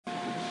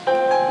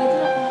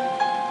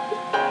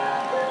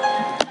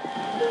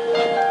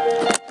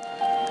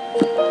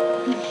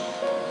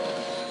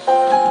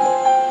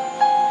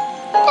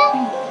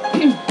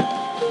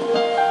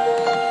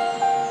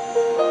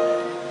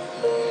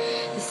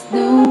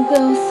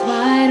ghost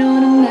white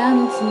on a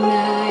mountain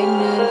tonight,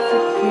 not a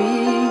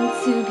footprint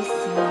to be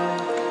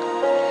seen.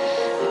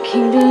 A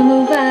kingdom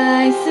of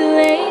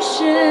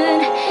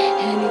isolation,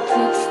 and it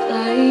looks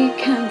like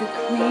I'm the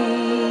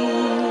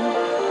queen.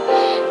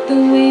 The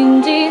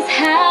wind is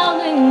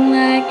howling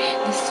like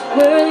the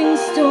swirling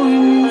storm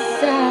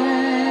inside.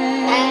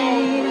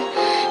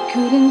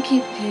 Couldn't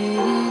keep it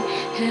in,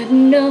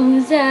 heaven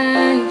knows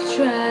I've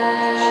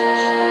tried.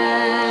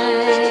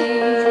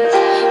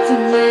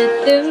 Don't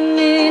let them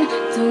in,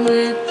 don't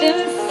let them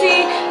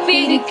see. Be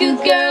the good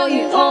girl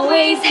you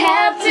always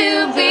have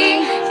to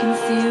be.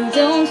 Conceal,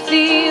 don't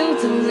feel,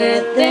 don't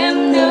let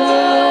them know.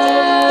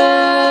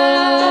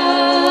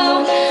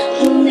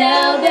 Well,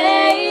 now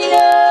they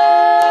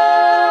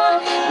know.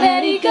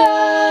 Let it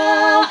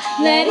go,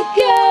 let it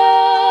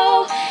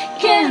go.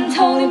 Can't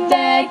hold it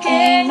back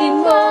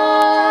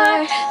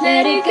anymore.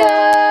 Let it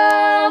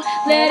go,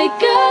 let it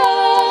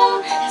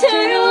go.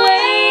 Turn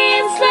away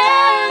and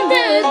slam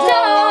the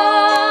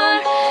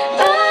door.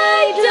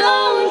 I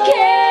don't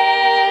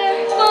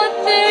care what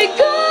they're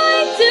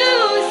going to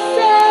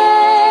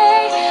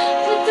say.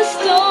 Let the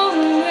storm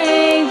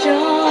rage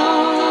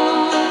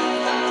on.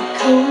 The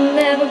cold will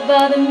never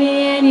bother me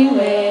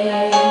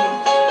anyway.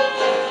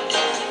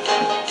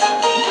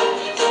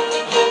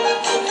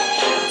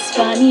 It's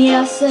funny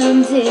how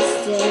some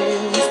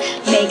distance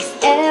makes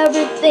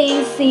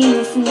everything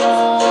seem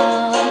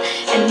small,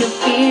 and the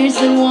fears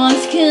that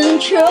once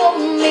control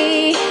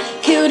me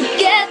could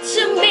get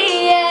to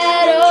me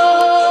at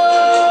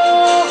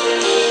all.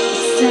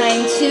 It's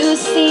time to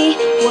see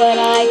what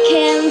I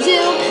can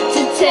do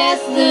to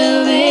test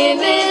the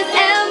limits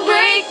and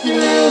break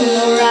through.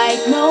 No right,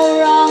 no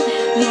wrong,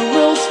 no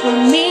rules for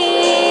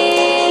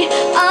me.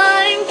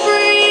 I'm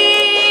free.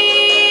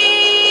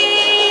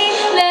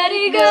 Let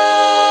it go,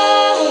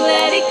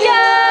 let it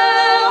go.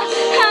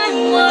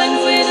 I'm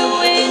one with the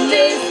wind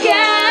and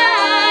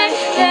sky.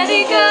 Let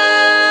it go,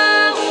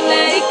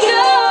 let it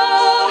go.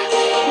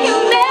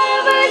 You'll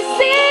never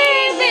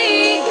see me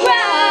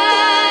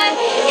cry.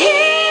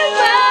 Here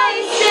I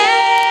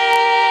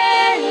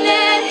stand,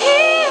 and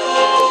here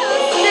I'll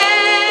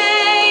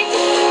stay.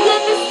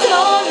 Let the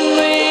storm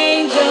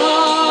rage on.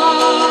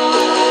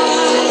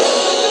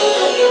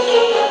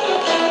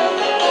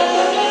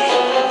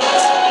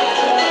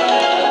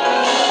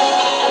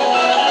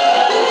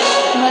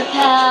 My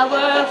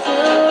power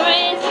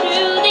flowing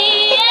through the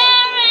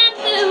air and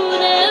through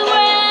the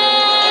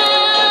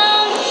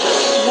ground.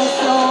 My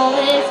soul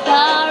is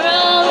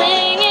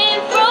spiraling in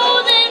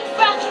frozen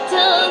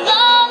fractals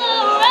all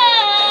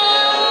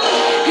around.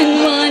 And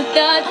one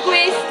thought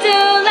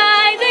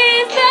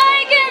crystallizes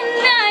like an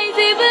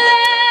icy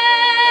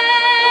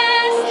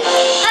blast.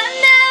 I'm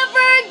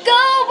never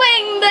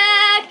going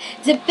back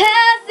to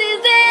past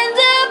is in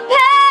the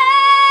past.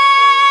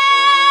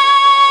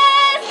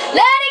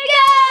 Let it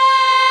go,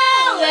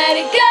 let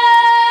it go,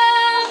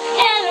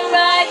 and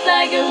rise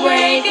like a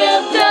break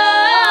of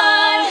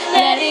dawn.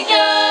 Let it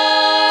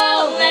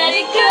go, let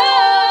it go.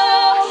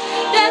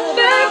 That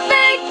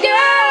perfect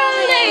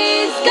girl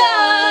is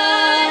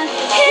gone.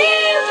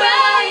 Here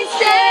I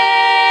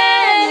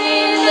stand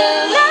in the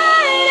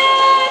light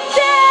of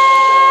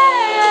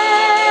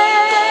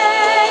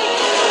day.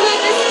 Let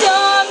the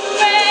storm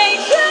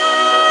rage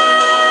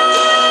on.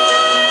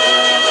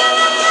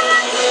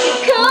 The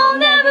cold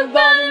never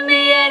bothered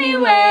me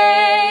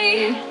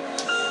anyway.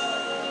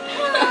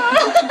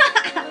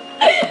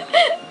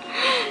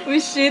 Oh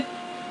shit.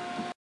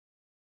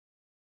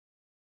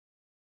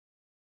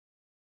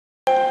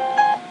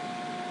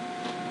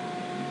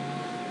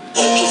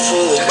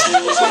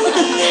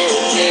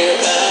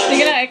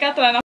 Sige na, ikat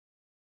lang.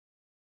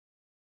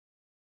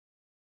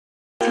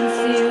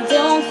 Conceal,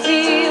 don't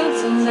feel,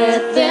 don't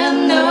let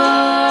them know.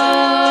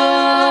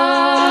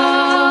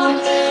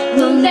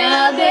 Well,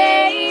 now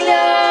they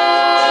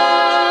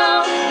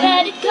know.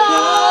 Let it go.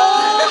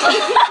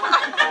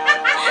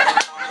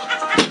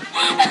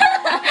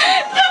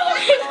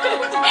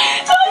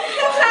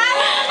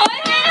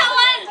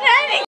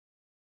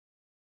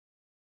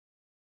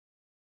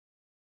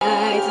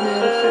 It's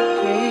not a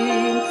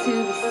footprint to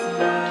be seen.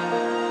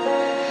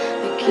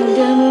 A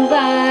kingdom of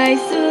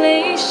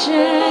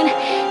isolation,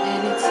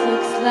 and it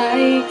looks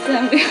like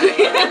something.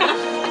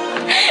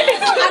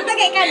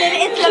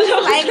 It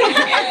looks like.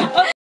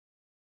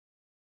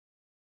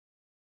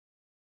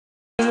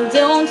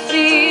 Don't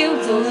feel,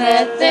 don't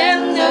let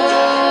them know.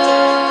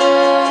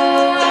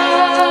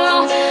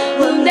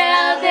 Well,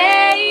 now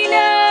they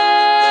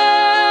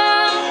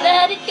know.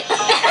 Let it go.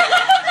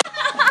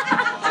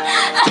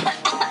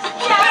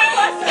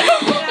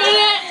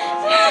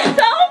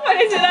 Saan pa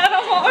rin sila na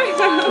mo?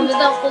 Ano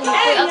daw kung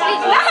okay?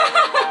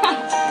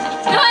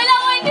 Nawala lang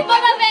mo, hindi pa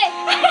kami.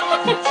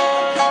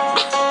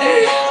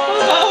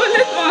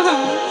 Paulit mo.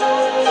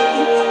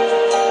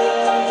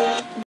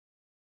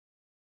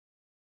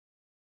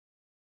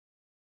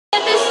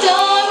 Let the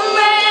storm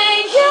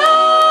rage on.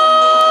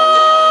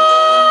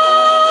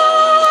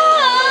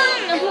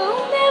 Will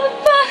never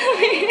bother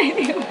me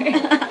anyway.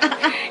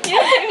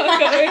 Yes, I will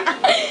go.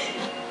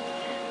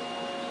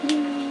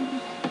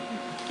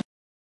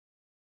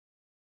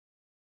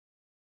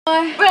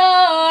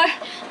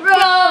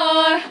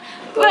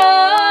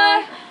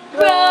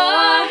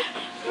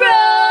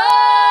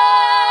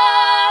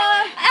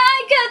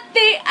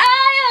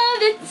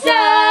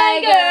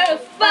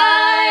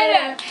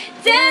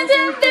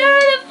 dancing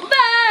through the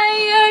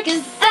fire,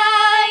 'cause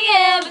I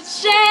am a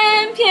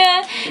champion,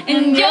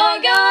 and you're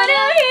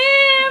gonna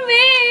hear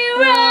me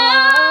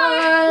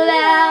roar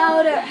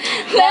louder,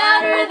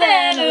 louder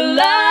than a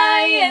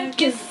lion,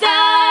 'cause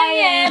I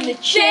am the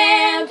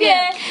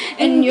champion,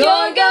 and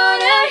you're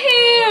gonna